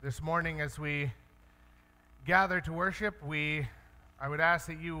This morning, as we gather to worship, I would ask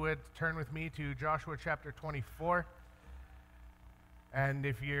that you would turn with me to Joshua chapter 24. And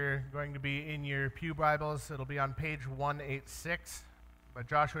if you're going to be in your pew Bibles, it'll be on page 186. But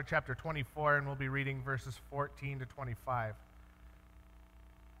Joshua chapter 24, and we'll be reading verses 14 to 25.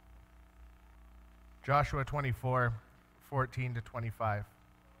 Joshua 24, 14 to 25.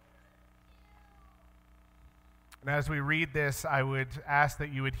 And as we read this, I would ask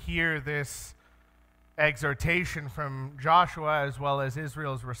that you would hear this exhortation from Joshua as well as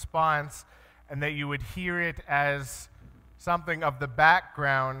Israel's response, and that you would hear it as something of the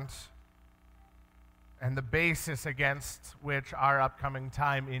background and the basis against which our upcoming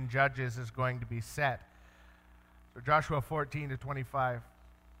time in Judges is going to be set. So Joshua 14 to 25.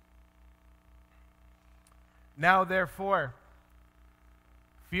 Now therefore,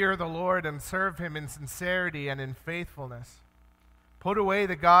 fear the Lord and serve him in sincerity and in faithfulness. Put away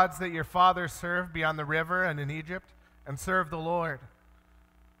the gods that your fathers served beyond the river and in Egypt, and serve the Lord.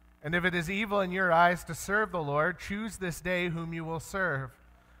 And if it is evil in your eyes to serve the Lord, choose this day whom you will serve,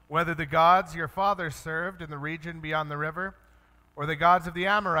 whether the gods your fathers served in the region beyond the river, or the gods of the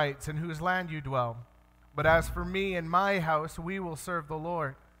Amorites in whose land you dwell. But as for me and my house, we will serve the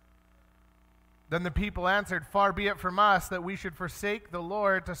Lord. Then the people answered, Far be it from us that we should forsake the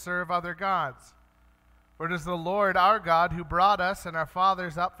Lord to serve other gods. For it is the Lord our God who brought us and our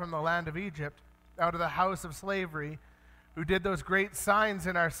fathers up from the land of Egypt, out of the house of slavery, who did those great signs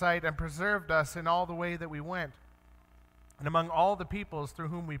in our sight and preserved us in all the way that we went, and among all the peoples through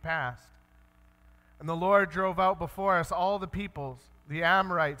whom we passed. And the Lord drove out before us all the peoples, the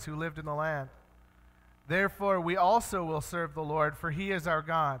Amorites who lived in the land. Therefore we also will serve the Lord, for he is our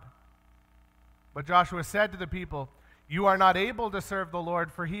God. But Joshua said to the people, You are not able to serve the Lord,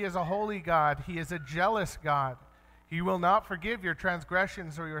 for he is a holy God. He is a jealous God. He will not forgive your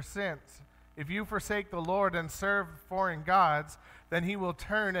transgressions or your sins. If you forsake the Lord and serve foreign gods, then he will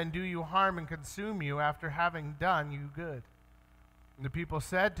turn and do you harm and consume you after having done you good. And the people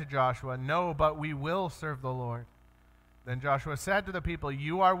said to Joshua, No, but we will serve the Lord. Then Joshua said to the people,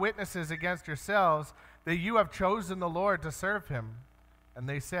 You are witnesses against yourselves that you have chosen the Lord to serve him. And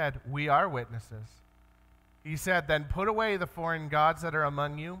they said, We are witnesses. He said, Then put away the foreign gods that are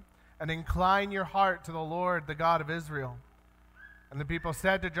among you, and incline your heart to the Lord, the God of Israel. And the people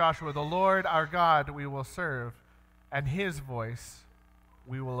said to Joshua, The Lord our God we will serve, and his voice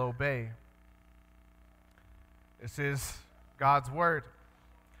we will obey. This is God's word.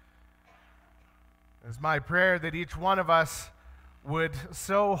 It's my prayer that each one of us would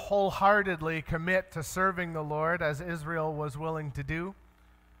so wholeheartedly commit to serving the Lord as Israel was willing to do.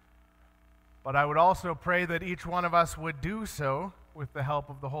 But I would also pray that each one of us would do so with the help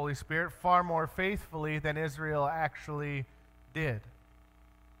of the Holy Spirit far more faithfully than Israel actually did.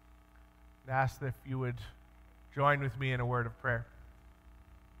 I ask if you would join with me in a word of prayer.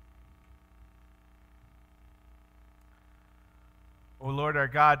 O Lord our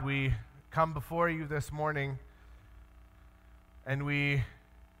God, we come before you this morning, and we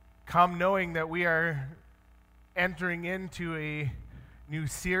come knowing that we are entering into a new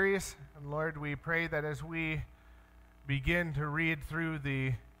series. And Lord, we pray that as we begin to read through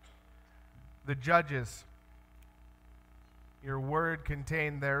the Judges, your word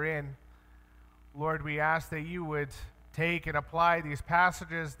contained therein, Lord, we ask that you would take and apply these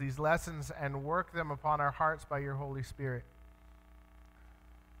passages, these lessons, and work them upon our hearts by your Holy Spirit,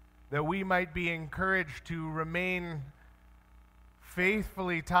 that we might be encouraged to remain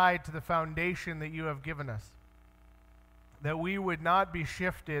faithfully tied to the foundation that you have given us, that we would not be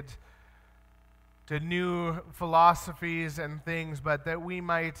shifted to new philosophies and things, but that we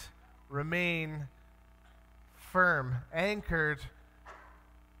might remain firm, anchored,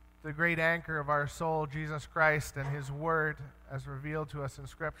 the great anchor of our soul, Jesus Christ, and his word as revealed to us in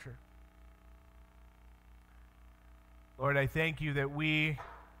Scripture. Lord, I thank you that we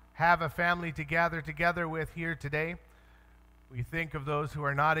have a family to gather together with here today. We think of those who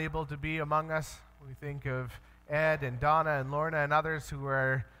are not able to be among us. We think of Ed and Donna and Lorna and others who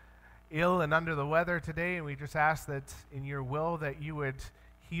are ill and under the weather today, and we just ask that in your will that you would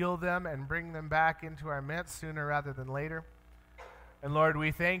heal them and bring them back into our midst sooner rather than later. And Lord,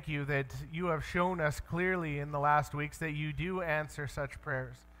 we thank you that you have shown us clearly in the last weeks that you do answer such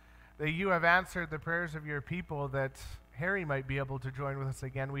prayers, that you have answered the prayers of your people, that Harry might be able to join with us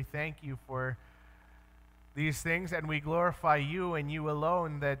again. We thank you for these things, and we glorify you and you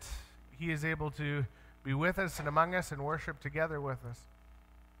alone, that he is able to be with us and among us and worship together with us.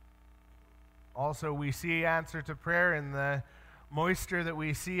 Also, we see answer to prayer in the moisture that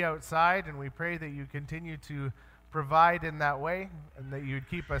we see outside, and we pray that you continue to provide in that way, and that you'd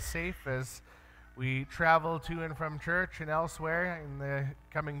keep us safe as we travel to and from church and elsewhere in the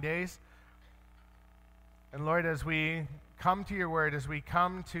coming days. And Lord, as we come to your word, as we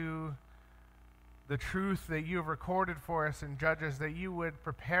come to the truth that you have recorded for us in Judges, that you would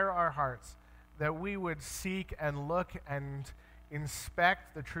prepare our hearts, that we would seek and look and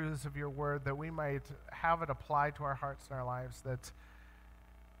inspect the truths of your word, that we might have it applied to our hearts and our lives, that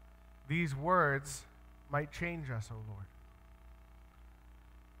these words might change us, O Lord.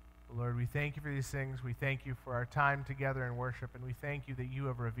 Lord, we thank you for these things. We thank you for our time together in worship, and we thank you that you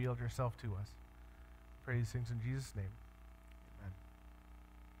have revealed yourself to us. Pray these things in Jesus' name. Amen.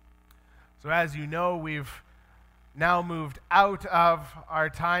 So as you know, we've now moved out of our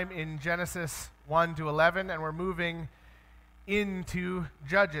time in Genesis 1 to 11, and we're moving into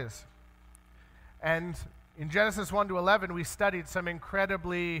Judges. And in Genesis 1 to 11, we studied some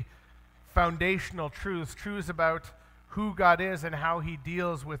incredibly foundational truths about who God is and how he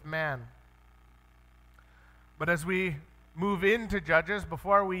deals with man. But as we move into Judges,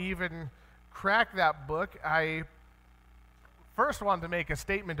 before we even crack that book, I first want to make a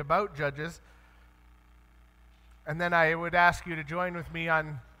statement about Judges, and then I would ask you to join with me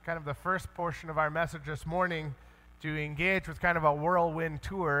on kind of the first portion of our message this morning to engage with kind of a whirlwind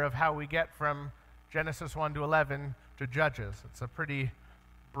tour of how we get from Genesis 1 to 11 to Judges. It's a pretty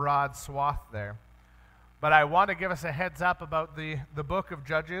broad swath there. But I want to give us a heads up about the book of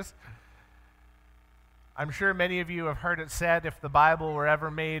Judges. I'm sure many of you have heard it said if the Bible were ever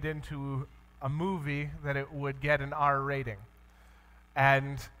made into a movie that it would get an R rating.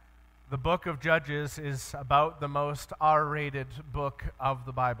 And the book of Judges is about the most R-rated book of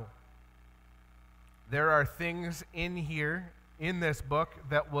the Bible. There are things in here, in this book,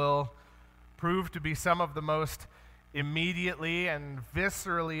 that will prove to be some of the most immediately and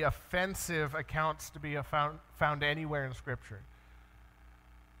viscerally offensive accounts to be found anywhere in Scripture.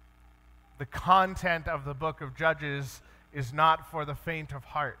 The content of the book of Judges is not for the faint of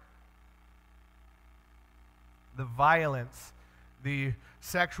heart. The violence, the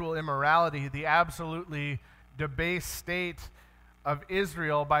sexual immorality, the absolutely debased state of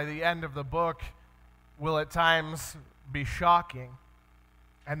Israel by the end of the book will at times be shocking,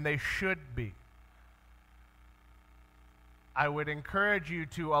 and they should be. I would encourage you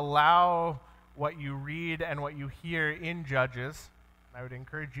to allow what you read and what you hear in Judges. I would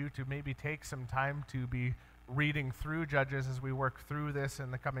encourage you to maybe take some time to be reading through Judges as we work through this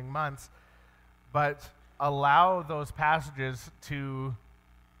in the coming months, but allow those passages to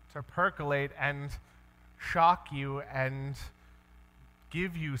percolate and shock you and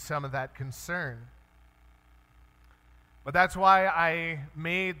give you some of that concern. But that's why I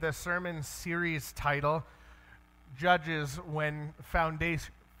made the sermon series title, Judges When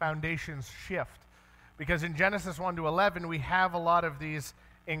Foundations Shift. Because in Genesis 1 to 11, we have a lot of these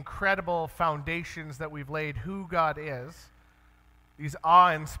incredible foundations that we've laid who God is, these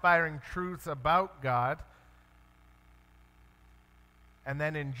awe-inspiring truths about God. And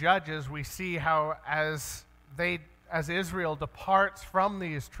then in Judges, we see how as Israel departs from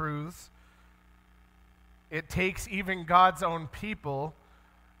these truths, it takes even God's own people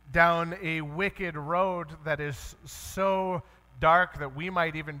down a wicked road that is so dark that we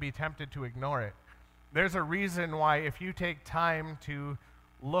might even be tempted to ignore it. There's a reason why if you take time to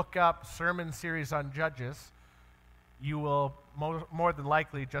look up sermon series on Judges, you will more than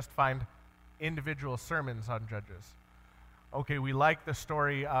likely just find individual sermons on Judges. Okay, we like the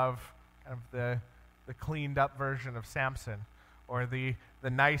story of the cleaned up version of Samson, or the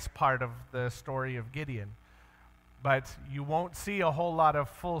nice part of the story of Gideon. But you won't see a whole lot of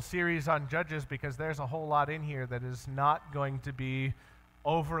full series on Judges because there's a whole lot in here that is not going to be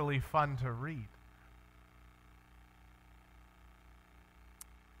overly fun to read.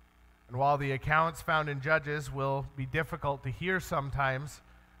 And while the accounts found in Judges will be difficult to hear sometimes,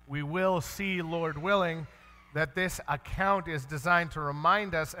 we will see, Lord willing, that this account is designed to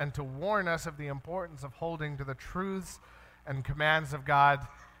remind us and to warn us of the importance of holding to the truths and commands of God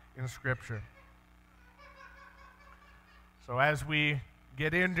in Scripture. So as we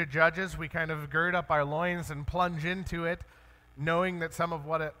get into Judges, we kind of gird up our loins and plunge into it, knowing some of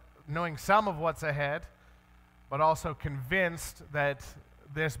what's ahead, but also convinced that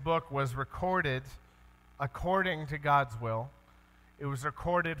this book was recorded according to God's will. It was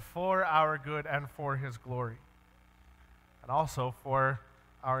recorded for our good and for His glory, and also for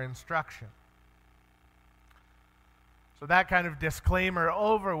our instruction. So that kind of disclaimer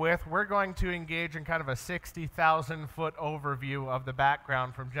over with, we're going to engage in kind of a 60,000-foot overview of the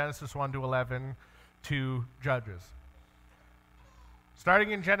background from Genesis 1 to 11 to Judges.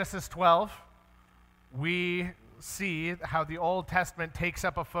 Starting in Genesis 12, we see how the Old Testament takes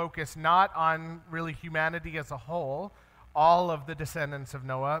up a focus not on really humanity as a whole, all of the descendants of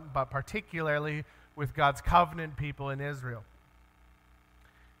Noah, but particularly with God's covenant people in Israel.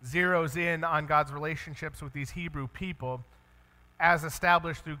 Zeroes in on God's relationships with these Hebrew people as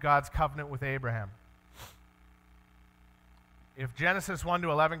established through God's covenant with Abraham. If Genesis 1 to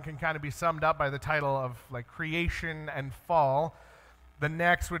 11 can kind of be summed up by the title of like creation and fall, the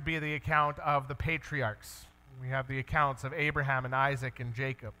next would be the account of the patriarchs. We have the accounts of Abraham and Isaac and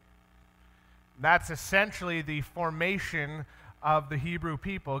Jacob. That's essentially the formation of the Hebrew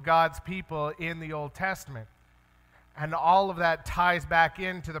people, God's people in the Old Testament. And all of that ties back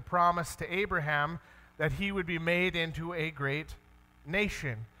into the promise to Abraham that he would be made into a great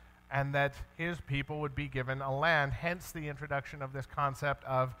nation and that his people would be given a land, hence the introduction of this concept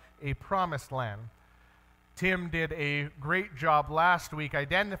of a promised land. Tim did a great job last week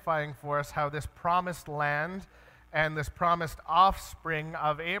identifying for us how this promised land and this promised offspring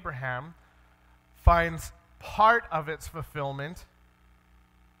of Abraham finds part of its fulfillment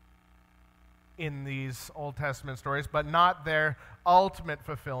in these Old Testament stories, but not their ultimate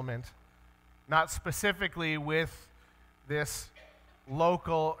fulfillment, not specifically with this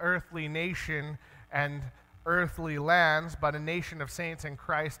local earthly nation and earthly lands, but a nation of saints in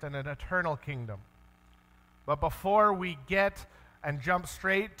Christ and an eternal kingdom. But before we get and jump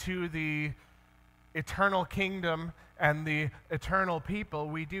straight to the eternal kingdom and the eternal people,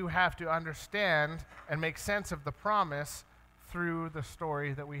 we do have to understand and make sense of the promise through the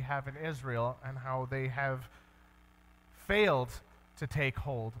story that we have in Israel and how they have failed to take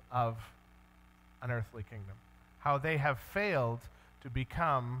hold of an earthly kingdom, how they have failed to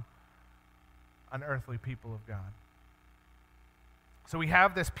become an earthly people of God. So we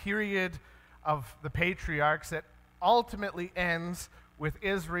have this period of the patriarchs that ultimately ends with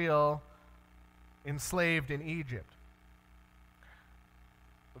Israel enslaved in Egypt.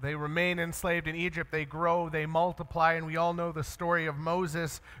 They remain enslaved in Egypt, they grow, they multiply, and we all know the story of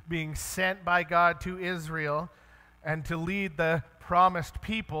Moses being sent by God to Israel and to lead the promised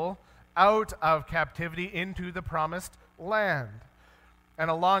people out of captivity into the promised land.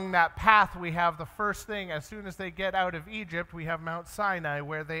 And along that path, we have the first thing, as soon as they get out of Egypt, we have Mount Sinai,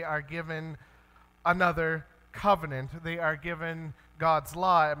 where they are given another covenant. They are given God's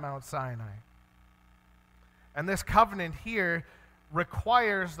law at Mount Sinai. And this covenant here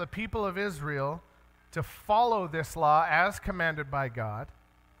requires the people of Israel to follow this law as commanded by God.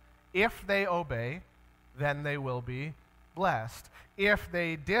 If they obey, then they will be blessed. If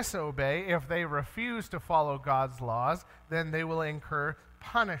they disobey, if they refuse to follow God's laws, then they will incur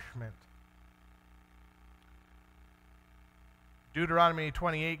punishment. Deuteronomy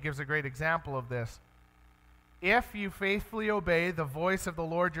 28 gives a great example of this. If you faithfully obey the voice of the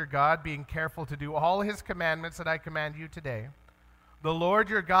Lord your God, being careful to do all his commandments that I command you today, the Lord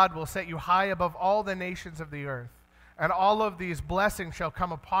your God will set you high above all the nations of the earth, and all of these blessings shall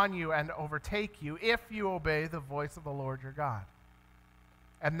come upon you and overtake you if you obey the voice of the Lord your God.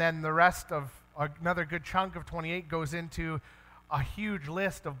 And then the rest of another good chunk of 28 goes into a huge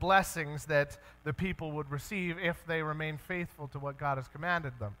list of blessings that the people would receive if they remain faithful to what God has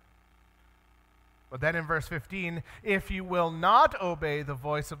commanded them. But then in verse 15, if you will not obey the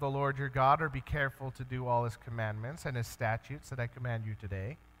voice of the Lord your God or be careful to do all his commandments and his statutes that I command you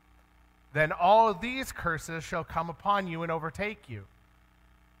today, then all of these curses shall come upon you and overtake you.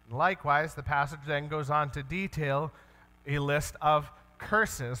 Likewise, the passage then goes on to detail a list of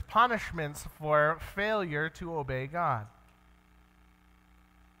curses, punishments for failure to obey God.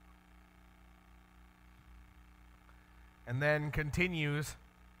 And then continues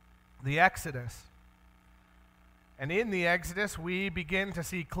the Exodus. And in the Exodus, we begin to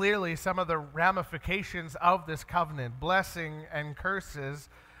see clearly some of the ramifications of this covenant, blessing and curses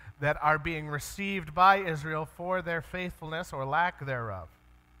that are being received by Israel for their faithfulness or lack thereof.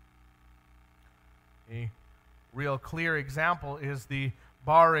 A real clear example is the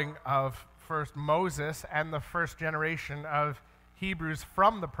barring of first Moses and the first generation of Hebrews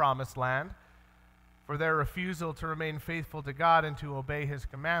from the promised land for their refusal to remain faithful to God and to obey his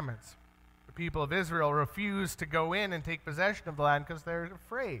commandments. The people of Israel refuse to go in and take possession of the land because they're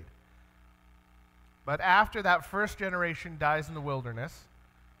afraid. But after that first generation dies in the wilderness,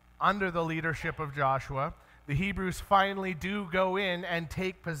 under the leadership of Joshua, the Hebrews finally do go in and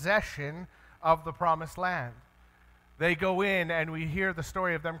take possession of the promised land. They go in and we hear the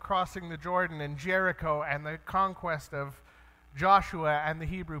story of them crossing the Jordan and Jericho and the conquest of Joshua and the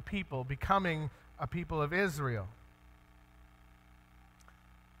Hebrew people becoming a people of Israel.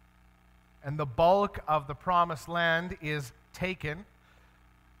 And the bulk of the promised land is taken,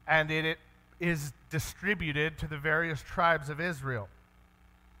 and it is distributed to the various tribes of Israel.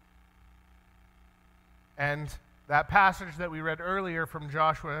 And that passage that we read earlier from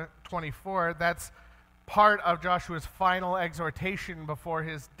Joshua 24, that's part of Joshua's final exhortation before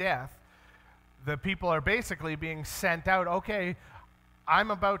his death. The people are basically being sent out. Okay,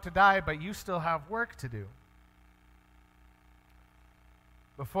 I'm about to die, but you still have work to do.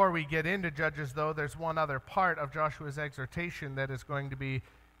 Before we get into Judges, though, there's one other part of Joshua's exhortation that is going to be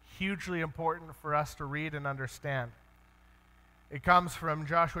hugely important for us to read and understand. It comes from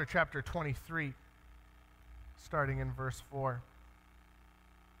Joshua chapter 23, starting in verse 4.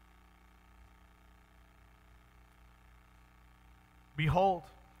 Behold,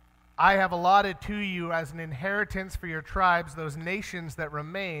 I have allotted to you as an inheritance for your tribes those nations that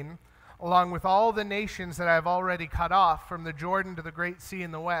remain, along with all the nations that I have already cut off, from the Jordan to the great sea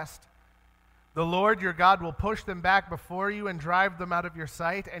in the west. The Lord your God will push them back before you and drive them out of your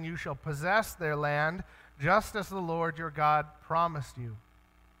sight, and you shall possess their land, just as the Lord your God promised you.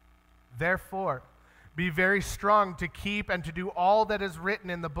 Therefore, be very strong to keep and to do all that is written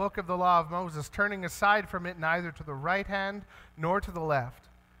in the book of the law of Moses, turning aside from it neither to the right hand nor to the left,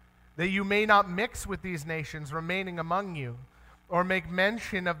 that you may not mix with these nations remaining among you, or make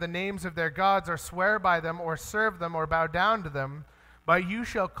mention of the names of their gods, or swear by them, or serve them, or bow down to them, but you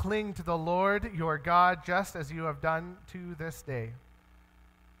shall cling to the Lord your God, just as you have done to this day.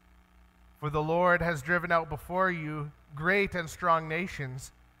 For the Lord has driven out before you great and strong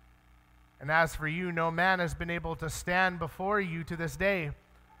nations, and as for you, no man has been able to stand before you to this day.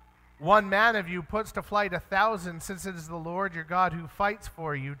 One man of you puts to flight 1,000, since it is the Lord your God who fights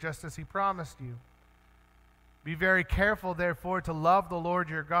for you, just as he promised you. Be very careful, therefore, to love the Lord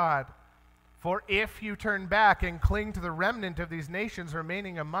your God. For if you turn back and cling to the remnant of these nations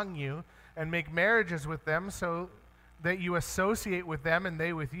remaining among you, and make marriages with them, so that you associate with them and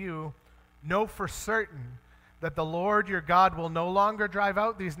they with you, know for certain that the Lord your God will no longer drive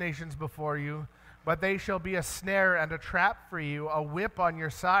out these nations before you, but they shall be a snare and a trap for you, a whip on your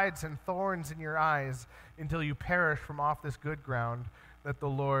sides and thorns in your eyes, until you perish from off this good ground that the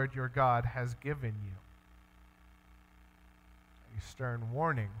Lord your God has given you. A stern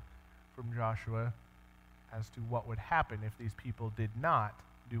warning from Joshua as to what would happen if these people did not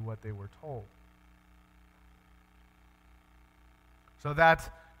do what they were told. So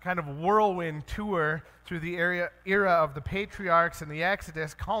that kind of whirlwind tour through the era of the patriarchs and the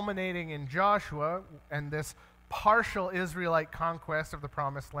Exodus, culminating in Joshua and this partial Israelite conquest of the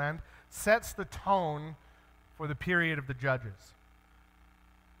Promised Land, sets the tone for the period of the Judges.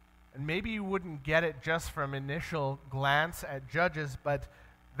 And maybe you wouldn't get it just from initial glance at Judges, but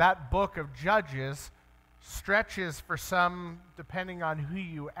that book of Judges stretches for some, depending on who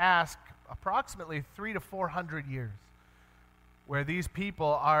you ask, approximately 300 to 400 years, where these people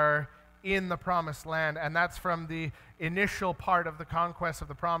are in the Promised Land. And that's from the initial part of the conquest of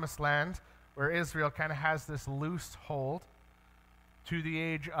the Promised Land, where Israel kind of has this loose hold, to the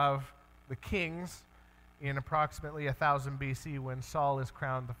age of the kings in approximately 1000 BC, when Saul is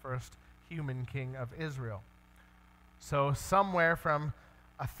crowned the first human king of Israel. So somewhere from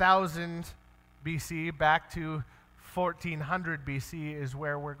 1000 BC back to 1400 BC is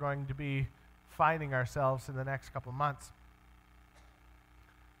where we're going to be finding ourselves in the next couple months.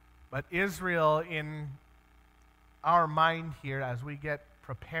 But Israel, in our mind here, as we get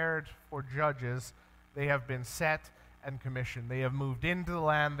prepared for Judges, they have been set and commissioned. They have moved into the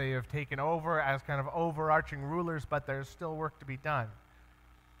land. They have taken over as kind of overarching rulers, but there's still work to be done.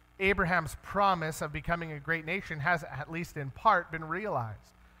 Abraham's promise of becoming a great nation has, at least in part, been realized.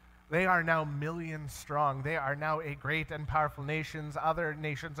 They are now millions strong. They are now a great and powerful nation. Other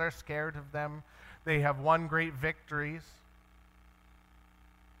nations are scared of them. They have won great victories.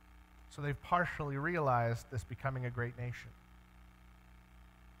 So they've partially realized this becoming a great nation.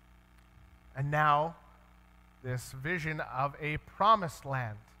 And now, this vision of a promised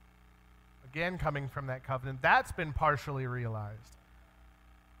land, again coming from that covenant, that's been partially realized.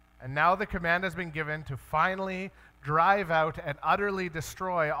 And now the command has been given to finally drive out and utterly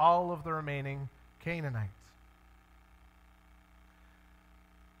destroy all of the remaining Canaanites.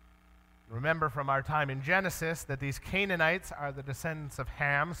 Remember from our time in Genesis that these Canaanites are the descendants of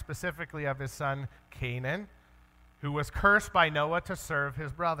Ham, specifically of his son Canaan, who was cursed by Noah to serve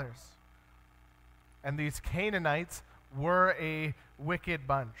his brothers. And these Canaanites were a wicked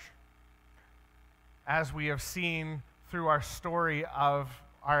bunch. As we have seen through our story of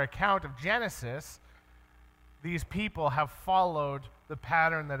our account of Genesis, these people have followed the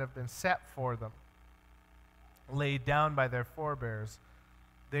pattern that have been set for them, laid down by their forebears.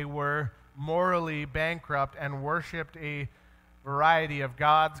 They were morally bankrupt and worshipped a variety of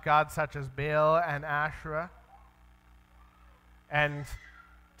gods, gods such as Baal and Asherah. And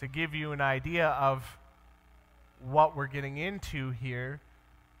to give you an idea of what we're getting into here,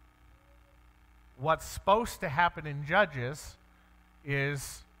 what's supposed to happen in Judges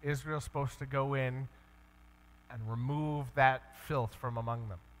is Israel's supposed to go in and remove that filth from among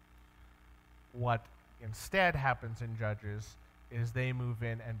them. What instead happens in Judges is they move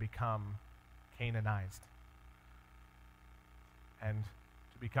in and become Canaanized. And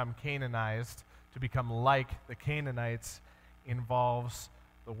to become Canaanized, to become like the Canaanites, involves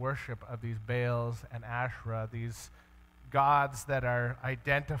the worship of these Baals and Asherah, these gods that are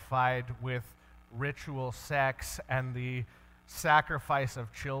identified with ritual sex and the sacrifice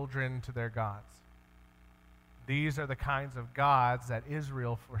of children to their gods. These are the kinds of gods that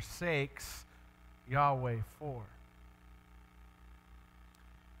Israel forsakes Yahweh for.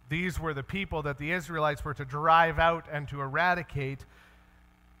 These were the people that the Israelites were to drive out and to eradicate.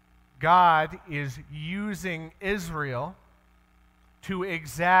 God is using Israel to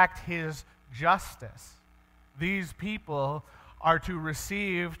exact his justice. These people are to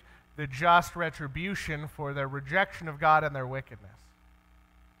receive the just retribution for their rejection of God and their wickedness.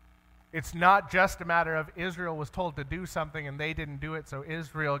 It's not just a matter of Israel was told to do something and they didn't do it, so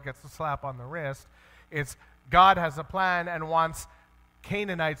Israel gets a slap on the wrist. It's God has a plan and wants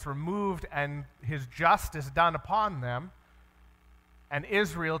Canaanites removed and his justice done upon them. And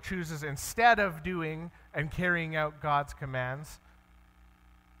Israel chooses, instead of doing and carrying out God's commands,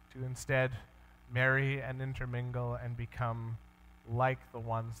 to instead marry and intermingle and become like the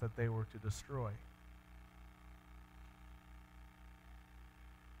ones that they were to destroy.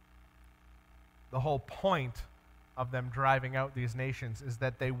 The whole point of them driving out these nations is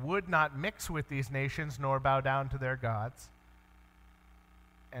that they would not mix with these nations nor bow down to their gods.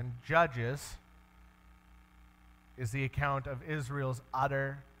 And Judges is the account of Israel's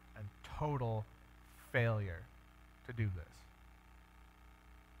utter and total failure to do this.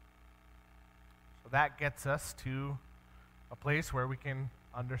 So that gets us to a place where we can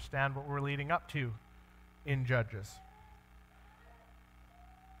understand what we're leading up to in Judges.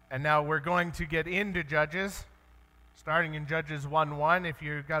 And now we're going to get into Judges, starting in Judges 1:1. If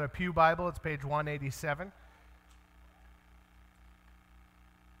you've got a Pew Bible, it's page 187.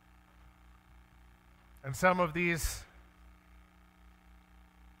 And some of these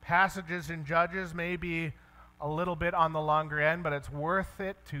passages in Judges may be a little bit on the longer end, but it's worth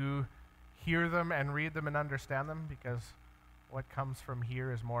it to hear them and read them and understand them, because what comes from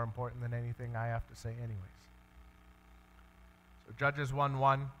here is more important than anything I have to say anyways. So Judges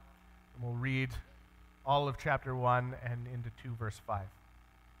 1:1, and we'll read all of chapter 1 and into 2 verse 5.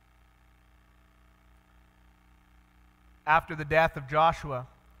 After the death of Joshua,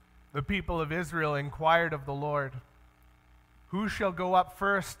 the people of Israel inquired of the Lord, "Who shall go up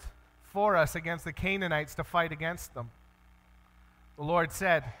first for us against the Canaanites to fight against them?" The Lord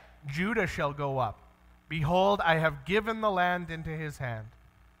said, "Judah shall go up. Behold, I have given the land into his hand."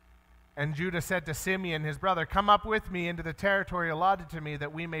 And Judah said to Simeon, his brother, "Come up with me into the territory allotted to me,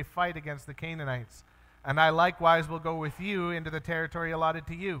 that we may fight against the Canaanites. And I likewise will go with you into the territory allotted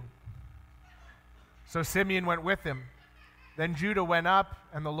to you." So Simeon went with him. Then Judah went up,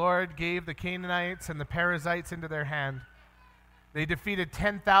 and the Lord gave the Canaanites and the Perizzites into their hand. They defeated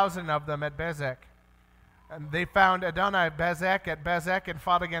 10,000 of them at Bezek. And they found Adoni-Bezek at Bezek and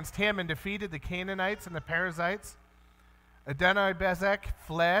fought against him and defeated the Canaanites and the Perizzites. Adoni-Bezek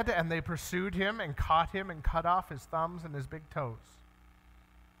fled, and they pursued him and caught him and cut off his thumbs and his big toes.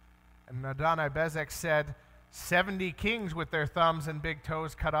 And Adoni-Bezek said, 70 kings with their thumbs and big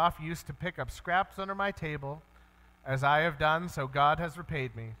toes cut off used to pick up scraps under my table. As I have done, so God has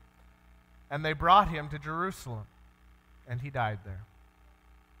repaid me. And they brought him to Jerusalem, and he died there.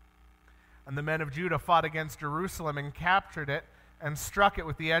 And the men of Judah fought against Jerusalem and captured it and struck it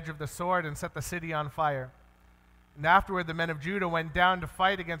with the edge of the sword and set the city on fire. And afterward the men of Judah went down to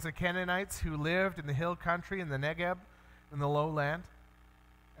fight against the Canaanites who lived in the hill country in the Negeb, in the lowland.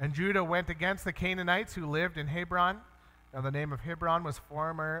 And Judah went against the Canaanites who lived in Hebron. Now the name of Hebron was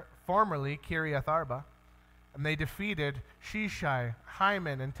formerly Kiriath Arba. And they defeated Sheshai,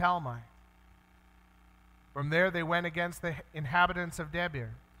 Hyman, and Talmai. From there they went against the inhabitants of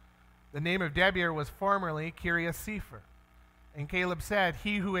Debir. The name of Debir was formerly Kiriath Sepher. And Caleb said,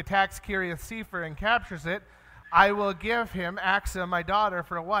 "He who attacks Kiriath Sepher and captures it, I will give him Achsah, my daughter,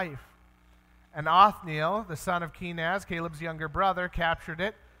 for a wife." And Othniel, the son of Kenaz, Caleb's younger brother, captured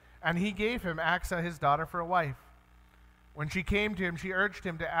it, and he gave him Achsah, his daughter, for a wife. When she came to him, she urged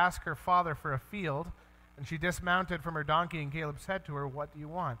him to ask her father for a field, and she dismounted from her donkey, and Caleb said to her, "What do you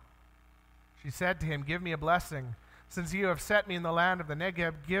want?" She said to him, "Give me a blessing, Since you have set me in the land of the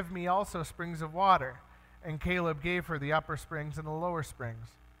Negeb, give me also springs of water. And Caleb gave her the upper springs and the lower springs.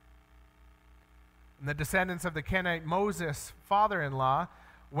 And the descendants of the Kenite Moses' father-in-law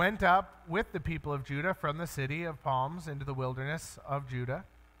went up with the people of Judah from the city of palms into the wilderness of Judah,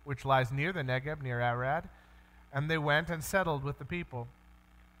 which lies near the Negeb, near Arad, and they went and settled with the people.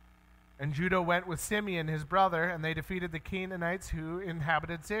 And Judah went with Simeon his brother, and they defeated the Canaanites who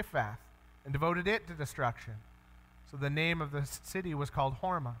inhabited Zephath, and devoted it to destruction. So the name of the city was called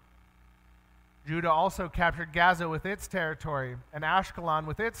Hormah. Judah also captured Gaza with its territory, and Ashkelon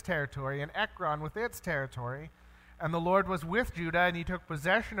with its territory, and Ekron with its territory. And the Lord was with Judah, and he took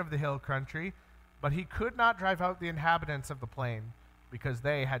possession of the hill country, but he could not drive out the inhabitants of the plain, because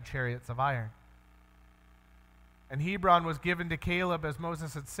they had chariots of iron. And Hebron was given to Caleb, as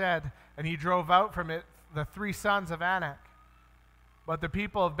Moses had said, and he drove out from it the 3 sons of Anak. But the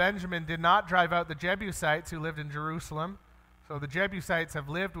people of Benjamin did not drive out the Jebusites who lived in Jerusalem, so the Jebusites have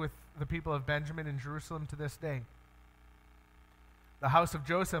lived with the people of Benjamin in Jerusalem to this day. The house of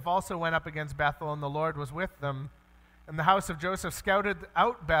Joseph also went up against Bethel, and the Lord was with them. And the house of Joseph scouted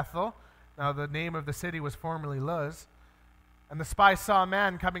out Bethel. Now the name of the city was formerly Luz. And the spies saw a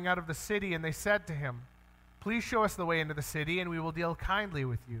man coming out of the city, and they said to him, "Please show us the way into the city, and we will deal kindly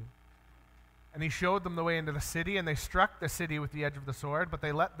with you." And he showed them the way into the city, and they struck the city with the edge of the sword, but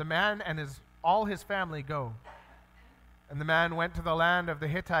they let the man and all his family go. And the man went to the land of the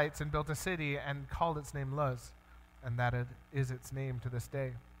Hittites and built a city and called its name Luz, and that it is its name to this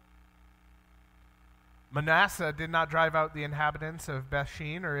day. Manasseh did not drive out the inhabitants of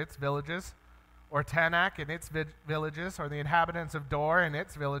Bethshean or its villages, or Tanakh and its villages, or the inhabitants of Dor and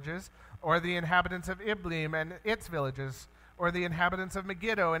its villages, or the inhabitants of Ibleam and its villages, or the inhabitants of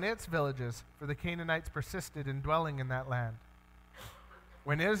Megiddo and its villages, for the Canaanites persisted in dwelling in that land.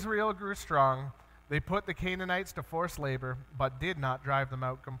 When Israel grew strong, they put the Canaanites to forced labor, but did not drive them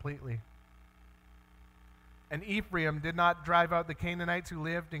out completely. And Ephraim did not drive out the Canaanites who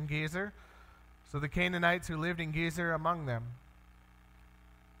lived in Gezer, so the Canaanites who lived in Gezer among them.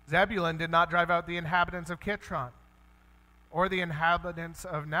 Zebulun did not drive out the inhabitants of Kitron, or the inhabitants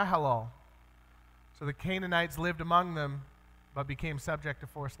of Nahalol, so the Canaanites lived among them, but became subject to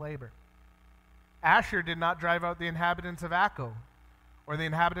forced labor. Asher did not drive out the inhabitants of Akko, or the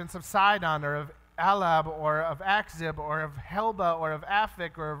inhabitants of Sidon, or of Alab, or of Akzib, or of Helba, or of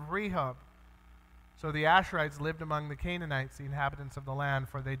Aphik, or of Rehob. So the Asherites lived among the Canaanites, the inhabitants of the land,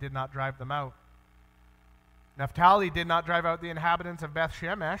 for they did not drive them out. Naphtali did not drive out the inhabitants of Beth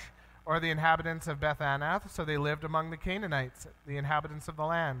Shemesh, or the inhabitants of Beth Anath, so they lived among the Canaanites, the inhabitants of the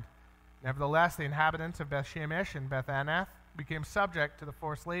land. Nevertheless, the inhabitants of Beth Shemesh and Beth Anath became subject to the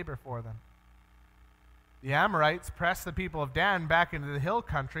forced labor for them. The Amorites pressed the people of Dan back into the hill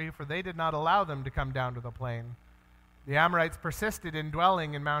country, for they did not allow them to come down to the plain. The Amorites persisted in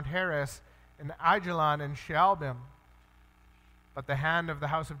dwelling in Mount Heres, in Aijalon and Shaalbim. But the hand of the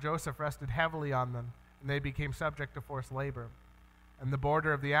house of Joseph rested heavily on them, and they became subject to forced labor. And the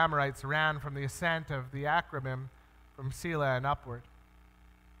border of the Amorites ran from the ascent of the Akrabim, from Selah and upward.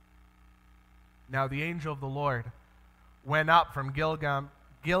 Now the angel of the Lord went up from Gilgal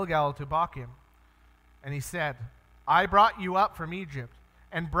to Bochim, and he said, "I brought you up from Egypt,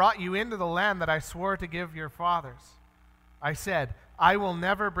 and brought you into the land that I swore to give your fathers. I said, I will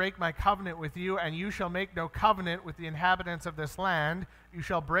never break my covenant with you, and you shall make no covenant with the inhabitants of this land. You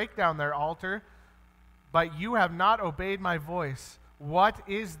shall break down their altar, but you have not obeyed my voice. What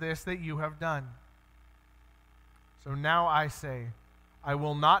is this that you have done? So now I say, I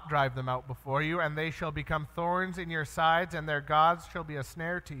will not drive them out before you, and they shall become thorns in your sides, and their gods shall be a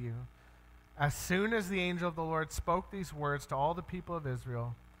snare to you." As soon as the angel of the Lord spoke these words to all the people of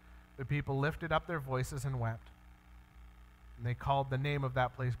Israel, the people lifted up their voices and wept. And they called the name of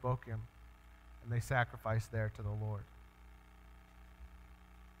that place Bochim, and they sacrificed there to the Lord.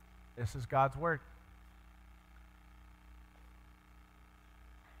 This is God's word.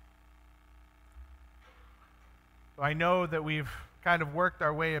 So I know that we've kind of worked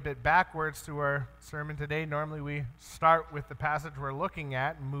our way a bit backwards to our sermon today. Normally we start with the passage we're looking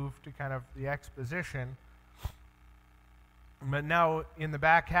at and move to kind of the exposition. But now in the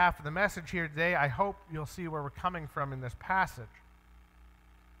back half of the message here today, I hope you'll see where we're coming from in this passage.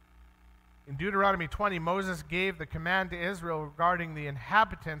 In Deuteronomy 20, Moses gave the command to Israel regarding the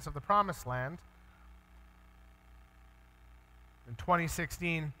inhabitants of the promised land. In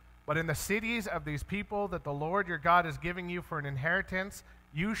 2016, "But in the cities of these people that the Lord your God is giving you for an inheritance,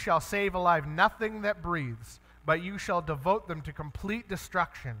 you shall save alive nothing that breathes, but you shall devote them to complete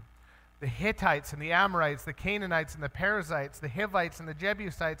destruction. The Hittites and the Amorites, the Canaanites and the Perizzites, the Hivites and the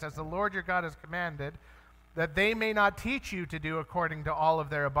Jebusites, as the Lord your God has commanded, that they may not teach you to do according to all of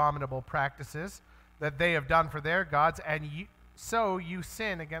their abominable practices that they have done for their gods, and so you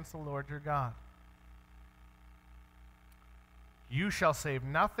sin against the Lord your God. You shall save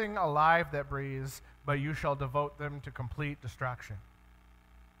nothing alive that breathes, but you shall devote them to complete destruction.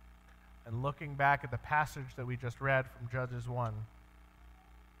 And looking back at the passage that we just read from Judges 1,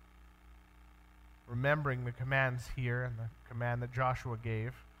 remembering the commands here and the command that Joshua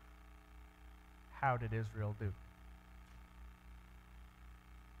gave, how did Israel do?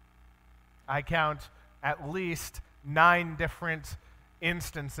 I count at least 9 different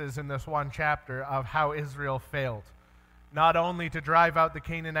instances in this one chapter of how Israel failed. Not only to drive out the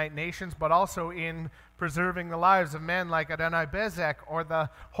Canaanite nations, but also in preserving the lives of men like Adonai-Bezek, or the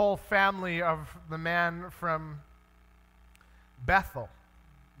whole family of the man from Bethel,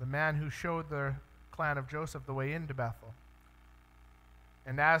 the man who showed the clan of Joseph the way into Bethel.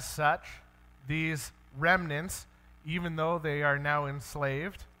 And as such, these remnants, even though they are now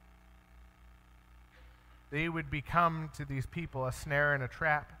enslaved, they would become to these people a snare and a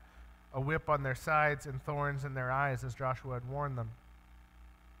trap, a whip on their sides and thorns in their eyes, as Joshua had warned them.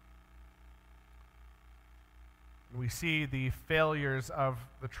 We see the failures of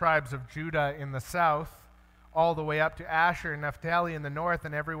the tribes of Judah in the south, all the way up to Asher and Naphtali in the north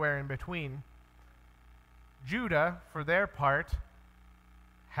and everywhere in between. Judah, for their part,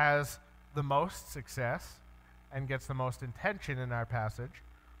 has the most success and gets the most attention in our passage.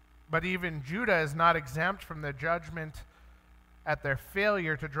 But even Judah is not exempt from the judgment at their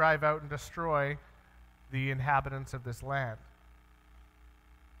failure to drive out and destroy the inhabitants of this land.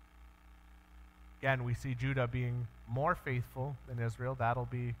 Again, we see Judah being more faithful than Israel. That'll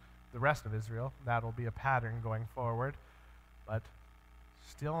be the rest of Israel. That'll be a pattern going forward, but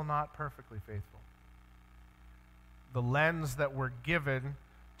still not perfectly faithful. The lens that we're given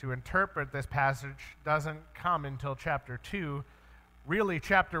to interpret this passage doesn't come until chapter 2. Really,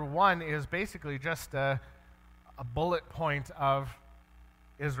 chapter 1 is basically just a bullet point of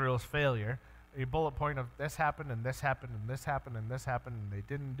Israel's failure. A bullet point of this happened, and this happened, and this happened, and this happened, and they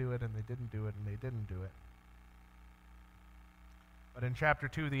didn't do it, and they didn't do it, and they didn't do it. But in chapter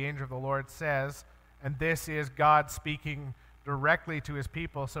 2, the angel of the Lord says, and this is God speaking directly to his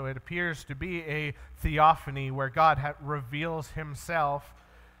people, so it appears to be a theophany where God reveals himself,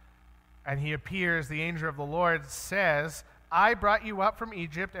 and he appears, the angel of the Lord says, I brought you up from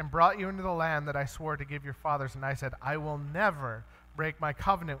Egypt and brought you into the land that I swore to give your fathers, and I said, I will never break my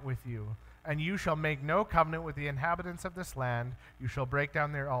covenant with you, and you shall make no covenant with the inhabitants of this land. You shall break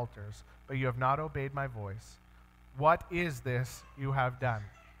down their altars, but you have not obeyed my voice. What is this you have done?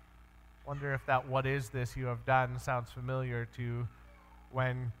 Wonder if that what is this you have done sounds familiar to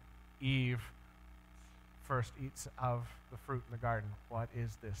when Eve first eats of the fruit in the garden. What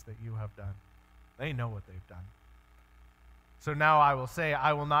is this that you have done? They know what they've done. So now I will say,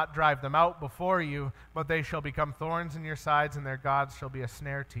 I will not drive them out before you, but they shall become thorns in your sides, and their gods shall be a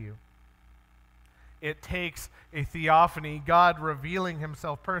snare to you. It takes a theophany, God revealing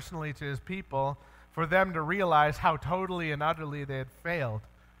himself personally to his people, for them to realize how totally and utterly they had failed.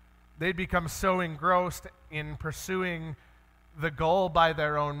 They'd become so engrossed in pursuing the goal by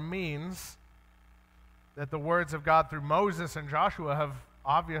their own means that the words of God through Moses and Joshua have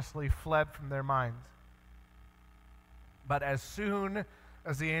obviously fled from their minds. But as soon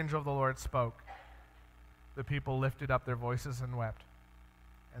as the angel of the Lord spoke, the people lifted up their voices and wept.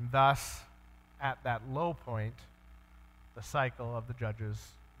 And thus, at that low point, the cycle of the judges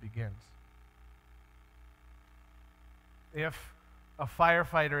begins. If a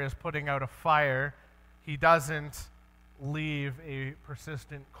firefighter is putting out a fire, he doesn't leave a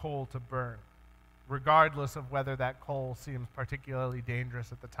persistent coal to burn, regardless of whether that coal seems particularly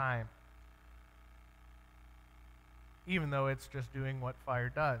dangerous at the time, even though it's just doing what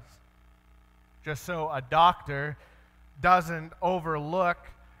fire does. Just so a doctor doesn't overlook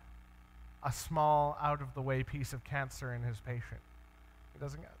a small, out-of-the-way piece of cancer in his patient. He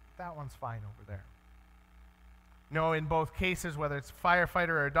doesn't, that one's fine over there. No, in both cases, whether it's a firefighter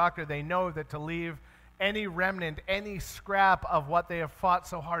or a doctor, they know that to leave any remnant, any scrap of what they have fought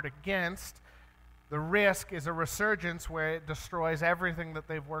so hard against, the risk is a resurgence where it destroys everything that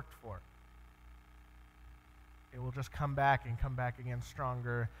they've worked for. It will just come back and come back again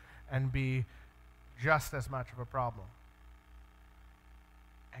stronger and be just as much of a problem.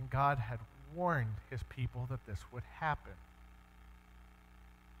 And God had warned his people that this would happen.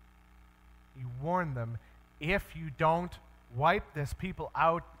 He warned them, if you don't wipe this people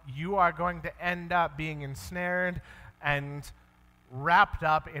out, you are going to end up being ensnared and wrapped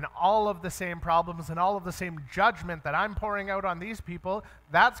up in all of the same problems and all of the same judgment that I'm pouring out on these people.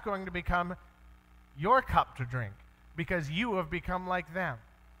 That's going to become your cup to drink, because you have become like them.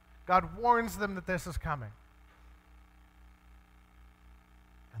 God warns them that this is coming.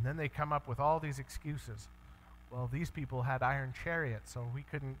 And then they come up with all these excuses. Well, these people had iron chariots, so we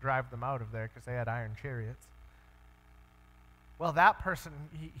couldn't drive them out of there because they had iron chariots. Well, that person,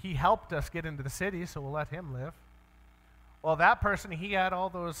 he helped us get into the city, so we'll let him live. Well, that person, he had all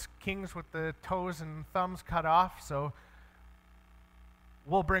those kings with the toes and thumbs cut off, so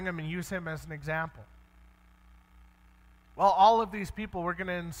we'll bring him and use him as an example. Well, all of these people, we're going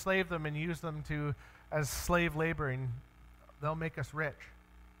to enslave them and use them as slave labor, and they'll make us rich.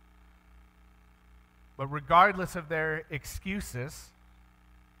 But regardless of their excuses,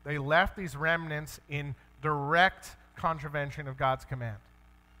 they left these remnants in direct contravention of God's command.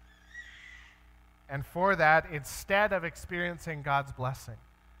 And for that, instead of experiencing God's blessing,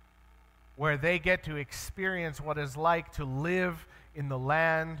 where they get to experience what it's like to live in the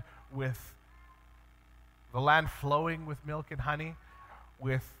land with the land flowing with milk and honey,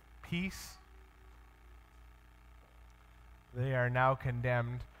 with peace, they are now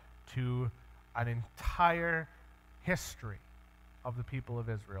condemned to an entire history of the people of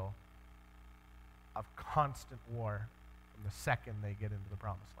Israel of constant war from the second they get into the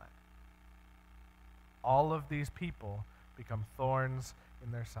promised land. All of these people become thorns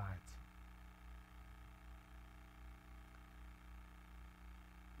in their sides.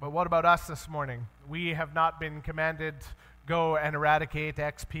 But what about us this morning? We have not been commanded, go and eradicate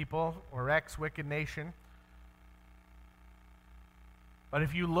X people or X wicked nation. But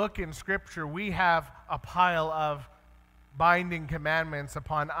if you look in Scripture, we have a pile of binding commandments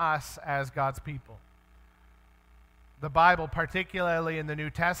upon us as God's people. The Bible, particularly in the New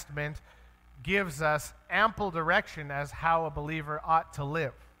Testament, gives us ample direction as how a believer ought to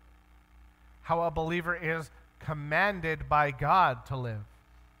live, how a believer is commanded by God to live,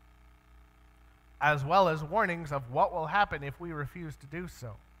 as well as warnings of what will happen if we refuse to do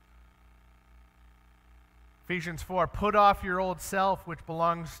so. Ephesians 4, put off your old self, which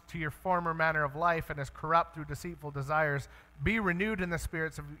belongs to your former manner of life and is corrupt through deceitful desires. Be renewed in the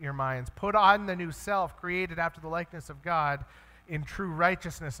spirits of your minds. Put on the new self, created after the likeness of God, in true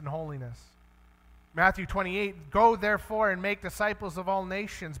righteousness and holiness. Matthew 28, go therefore and make disciples of all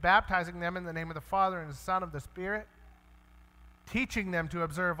nations, baptizing them in the name of the Father and the Son of the Spirit, teaching them to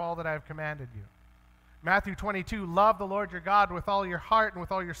observe all that I have commanded you. Matthew 22, love the Lord your God with all your heart and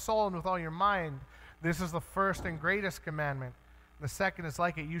with all your soul and with all your mind. This is the first and greatest commandment. The second is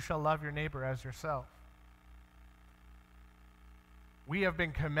like it, you shall love your neighbor as yourself. We have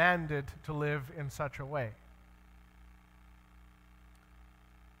been commanded to live in such a way.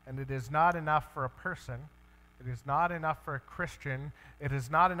 And it is not enough for a person, it is not enough for a Christian, it is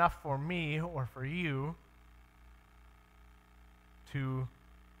not enough for me or for you to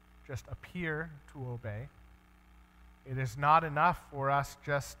just appear to obey. It is not enough for us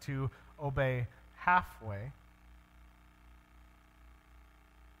just to obey halfway.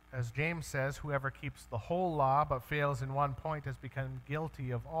 As James says, whoever keeps the whole law but fails in one point has become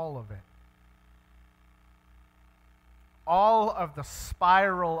guilty of all of it. All of the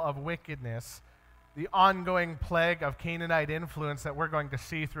spiral of wickedness, the ongoing plague of Canaanite influence that we're going to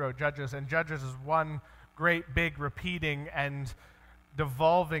see throughout Judges, and Judges is one great big repeating and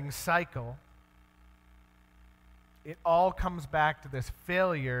devolving cycle, it all comes back to this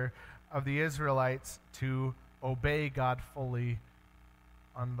failure of the Israelites to obey God fully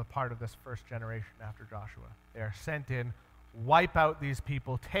on the part of this first generation after Joshua. They are sent in, wipe out these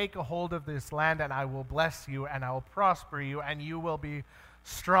people, take a hold of this land, and I will bless you, and I will prosper you, and you will be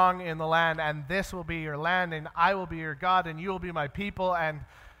strong in the land, and this will be your land, and I will be your God, and you will be my people, and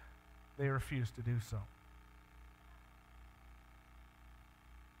they refuse to do so.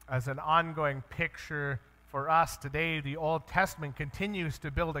 As an ongoing picture for us today, the Old Testament continues to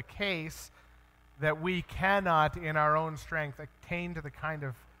build a case that we cannot, in our own strength, attain to the kind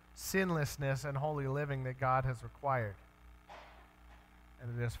of sinlessness and holy living that God has required.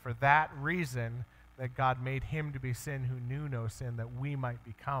 And it is for that reason that God made him to be sin who knew no sin, that we might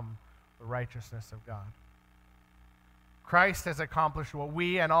become the righteousness of God. Christ has accomplished what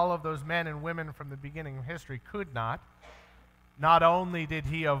we and all of those men and women from the beginning of history could not. Not only did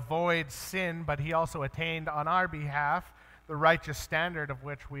he avoid sin, but he also attained on our behalf the righteous standard of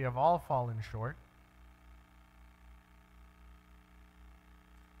which we have all fallen short.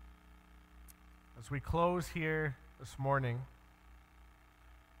 As we close here this morning,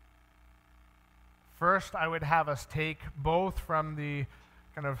 first I would have us take both from the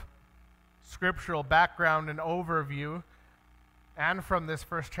kind of scriptural background and overview and from this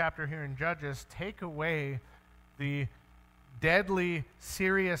first chapter here in Judges, take away the deadly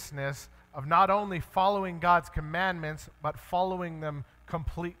seriousness of not only following God's commandments, but following them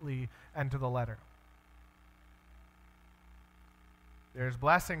completely and to the letter. There's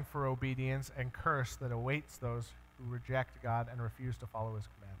blessing for obedience and curse that awaits those who reject God and refuse to follow his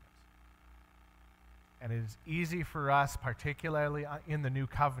commandments. And it is easy for us, particularly in the new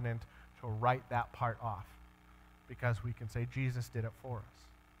covenant, to write that part off because we can say Jesus did it for us.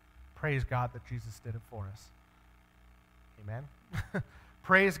 Praise God that Jesus did it for us. Amen?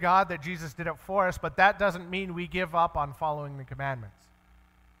 Praise God that Jesus did it for us, but that doesn't mean we give up on following the commandments.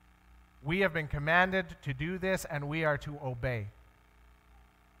 We have been commanded to do this, and we are to obey.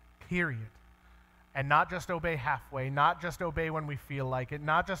 Period. And not just obey halfway, not just obey when we feel like it,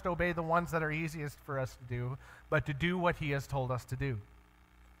 not just obey the ones that are easiest for us to do, but to do what he has told us to do.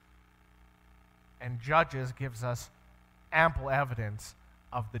 And Judges gives us ample evidence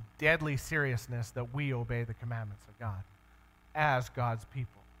of the deadly seriousness that we obey the commandments of God as God's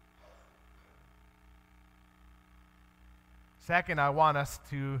people. Second, I want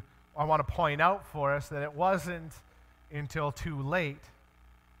to point out for us that it wasn't until too late,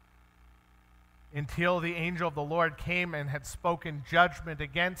 until the angel of the Lord came and had spoken judgment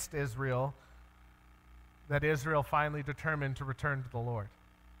against Israel, that Israel finally determined to return to the Lord.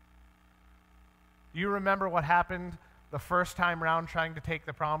 Do you remember what happened the first time around trying to take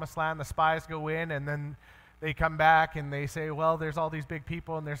the promised land? The spies go in and then they come back and they say, well, there's all these big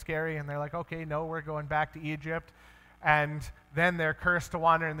people and they're scary. And they're like, okay, no, we're going back to Egypt. And then they're cursed to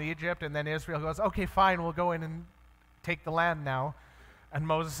wander in Egypt. And then Israel goes, okay, fine, we'll go in and take the land now. And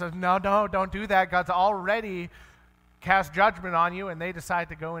Moses says, no, don't do that. God's already cast judgment on you. And they decide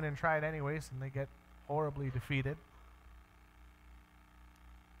to go in and try it anyways. And they get horribly defeated.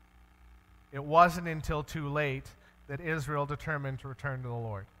 It wasn't until too late that Israel determined to return to the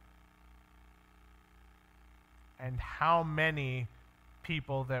Lord. And how many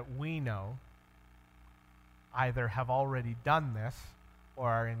people that we know either have already done this or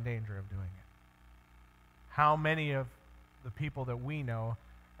are in danger of doing it? How many of the people that we know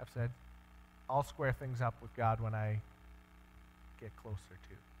have said, I'll square things up with God when I get closer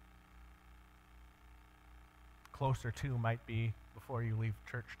to? Closer to might be before you leave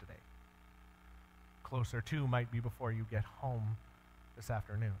church today. Closer to might be before you get home this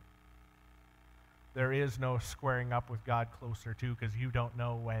afternoon. There is no squaring up with God closer to, because you don't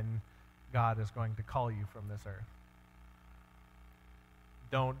know when God is going to call you from this earth.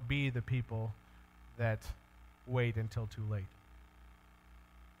 Don't be the people that wait until too late.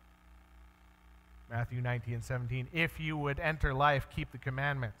 Matthew 19:17, if you would enter life, keep the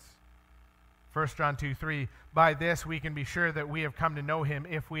commandments. 1 John 2:3, by this we can be sure that we have come to know him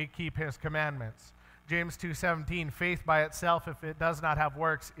if we keep his commandments. James 2:17, faith by itself, if it does not have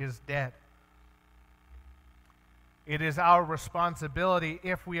works, is dead. It is our responsibility,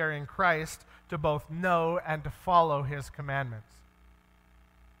 if we are in Christ, to both know and to follow his commandments.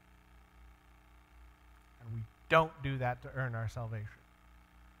 And we don't do that to earn our salvation,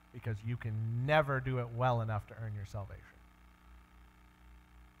 because you can never do it well enough to earn your salvation.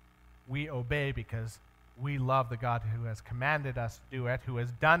 We obey because we love the God who has commanded us to do it, who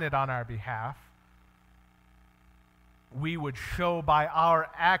has done it on our behalf. We would show by our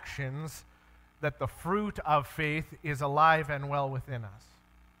actions that the fruit of faith is alive and well within us,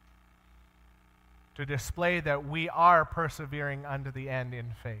 to display that we are persevering unto the end in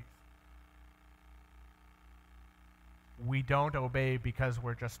faith. We don't obey because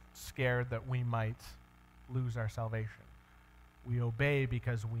we're just scared that we might lose our salvation. We obey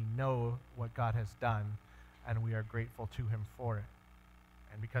because we know what God has done, and we are grateful to him for it,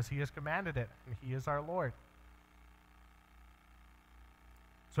 and because he has commanded it, and he is our Lord.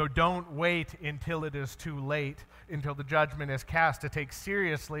 So don't wait until it is too late, until the judgment is cast, to take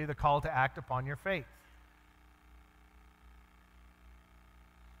seriously the call to act upon your faith.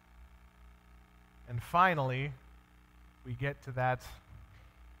 And finally, we get to that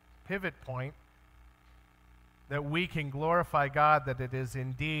pivot point that we can glorify God, that it is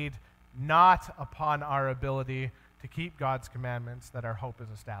indeed not upon our ability to keep God's commandments that our hope is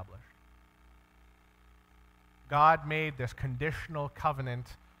established. God made this conditional covenant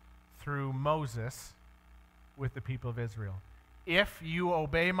through Moses with the people of Israel. If you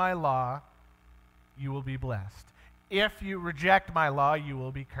obey my law, you will be blessed. If you reject my law, you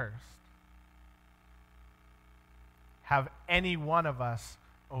will be cursed. Have any one of us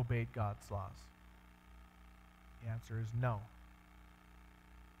obeyed God's laws? The answer is no.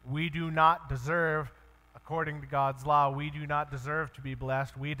 We do not deserve, according to God's law, we do not deserve to be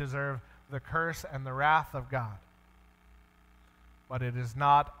blessed. We deserve the curse and the wrath of God. But it is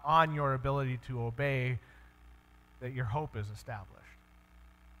not on your ability to obey that your hope is established.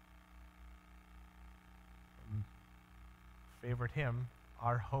 favorite hymn,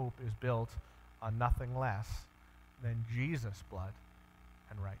 our hope is built on nothing less than Jesus' blood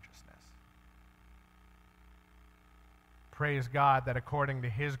and righteousness. Praise God that according to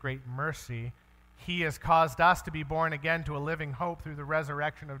his great mercy, he has caused us to be born again to a living hope through the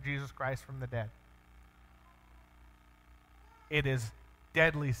resurrection of Jesus Christ from the dead. It is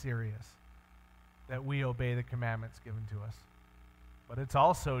deadly serious that we obey the commandments given to us. But it's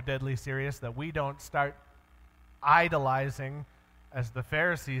also deadly serious that we don't start idolizing, as the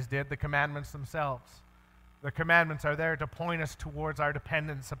Pharisees did, the commandments themselves. The commandments are there to point us towards our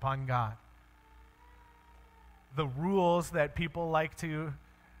dependence upon God. The rules that people like to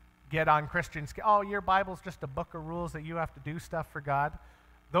get on Christians, oh, your Bible's just a book of rules that you have to do stuff for God.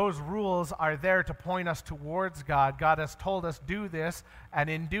 Those rules are there to point us towards God. God has told us, do this, and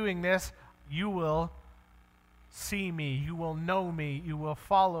in doing this, you will see me, you will know me, you will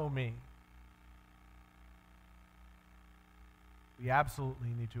follow me. We absolutely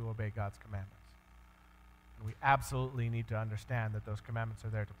need to obey God's commandments. And we absolutely need to understand that those commandments are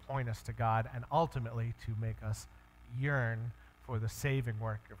there to point us to God and ultimately to make us yearn for the saving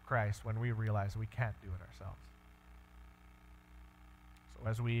work of Christ when we realize we can't do it ourselves. So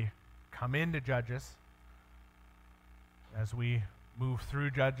as we come into Judges, as we move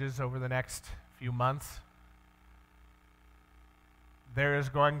through Judges over the next few months, there is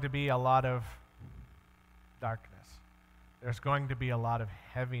going to be a lot of darkness. There's going to be a lot of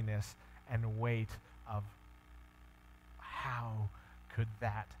heaviness and weight of how could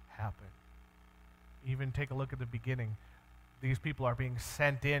that happen? Even take a look at the beginning. These people are being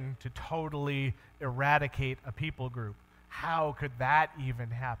sent in to totally eradicate a people group. How could that even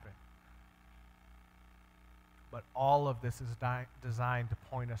happen? But all of this is designed to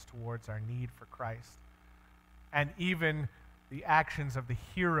point us towards our need for Christ. And even the actions of the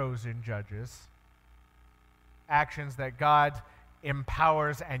heroes in Judges, actions that God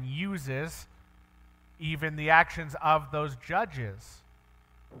empowers and uses, even the actions of those judges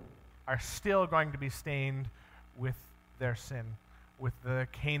are still going to be stained with their sin, with the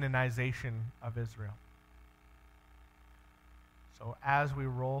Canaanization of Israel. So as we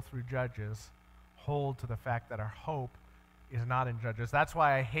roll through Judges, hold to the fact that our hope is not in Judges. That's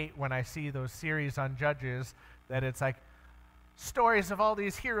why I hate when I see those series on Judges, that it's like stories of all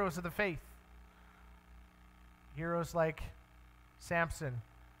these heroes of the faith. Heroes like Samson,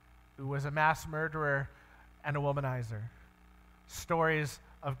 who was a mass murderer and a womanizer. Stories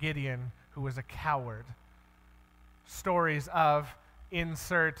of Gideon, who was a coward. Stories of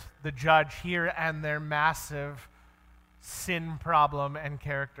insert the judge here and their massive sin problem and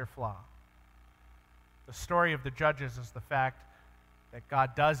character flaw. The story of the Judges is the fact that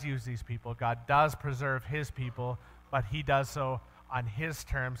God does use these people, God does preserve his people, but he does so on his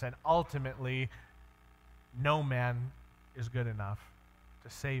terms, and ultimately no man is good enough to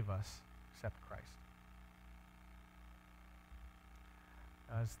save us except Christ.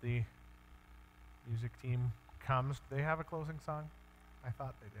 As the music team comes, do they have a closing song? I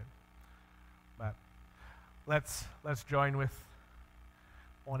thought they did. But let's join with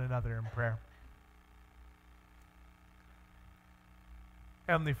one another in prayer.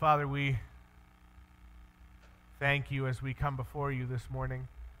 Heavenly Father, we thank you as we come before you this morning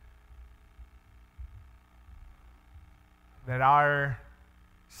that our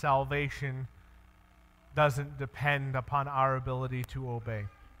salvation doesn't depend upon our ability to obey.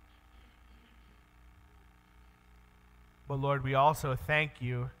 But Lord, we also thank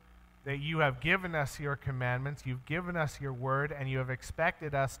you that you have given us your commandments, you've given us your word, and you have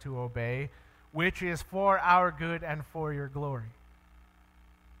expected us to obey, which is for our good and for your glory.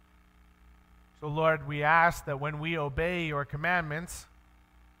 So Lord, we ask that when we obey your commandments,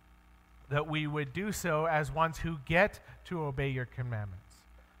 that we would do so as ones who get to obey your commandments,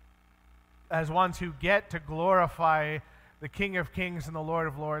 as ones who get to glorify the King of Kings and the Lord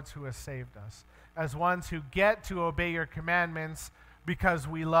of Lords who has saved us, as ones who get to obey your commandments because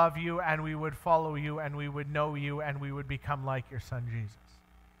we love you and we would follow you and we would know you and we would become like your Son Jesus.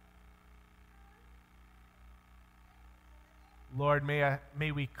 Lord, may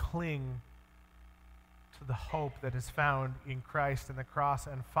we cling to the hope that is found in Christ and the cross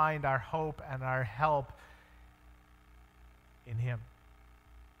and find our hope and our help in him.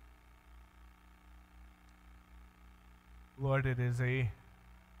 Lord, it is a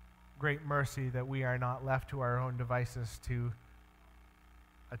great mercy that we are not left to our own devices to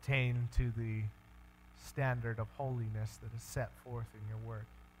attain to the standard of holiness that is set forth in your word.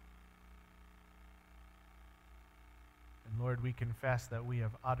 And Lord, we confess that we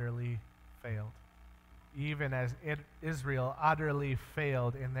have utterly failed, even as Israel utterly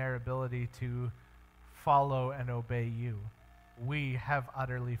failed in their ability to follow and obey you. we have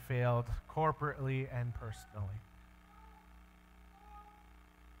utterly failed corporately and personally.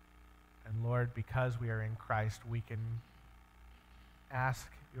 And Lord, because we are in Christ, we can ask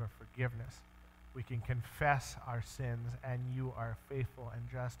your forgiveness. We can confess our sins, and you are faithful and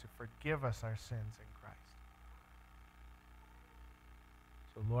just to forgive us our sins in Christ.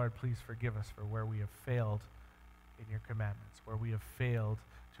 So Lord, please forgive us for where we have failed in your commandments, where we have failed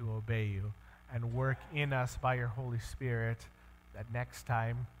to obey you, and work in us by your Holy Spirit that next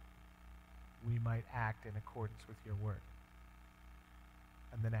time we might act in accordance with your word.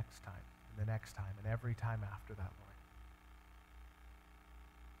 And the next time, and the next time, and every time after that, Lord.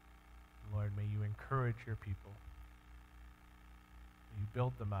 Lord, may you encourage your people. May you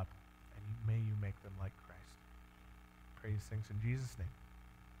build them up, and may you make them like Christ. Praise things in Jesus' name.